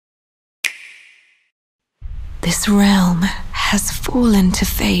This realm has fallen to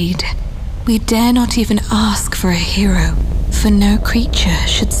fade. We dare not even ask for a hero, for no creature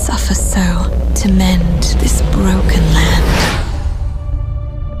should suffer so to mend this broken land.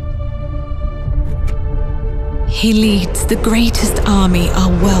 He leads the greatest army our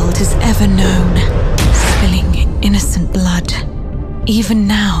world has ever known, spilling innocent blood. Even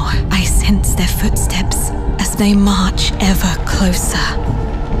now, I sense their footsteps as they march ever closer.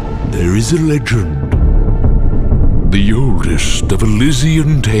 There is a legend, the oldest of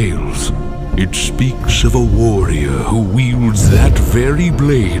Elysian tales. It speaks of a warrior who wields that very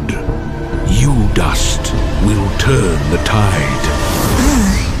blade. You, Dust, will turn the tide.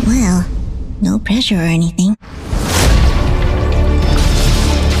 Well, no pressure or anything.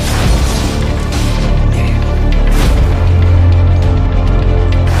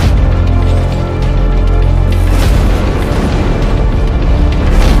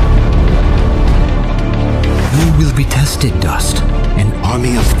 You will be tested, Dust. An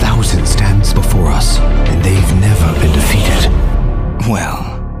army of thousands stands before us, and they've never been defeated.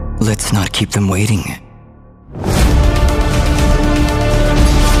 Well, let's not keep them waiting.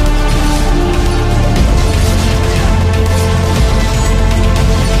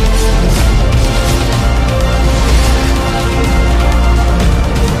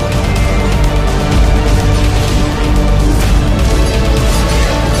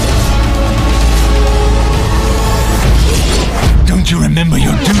 Don't you remember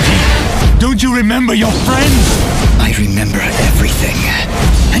your duty? Don't you remember your friends? I remember everything,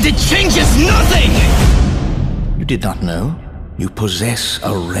 and it changes nothing! You did not know? You possess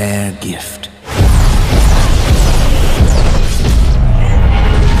a rare gift.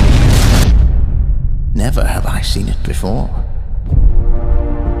 Never have I seen it before.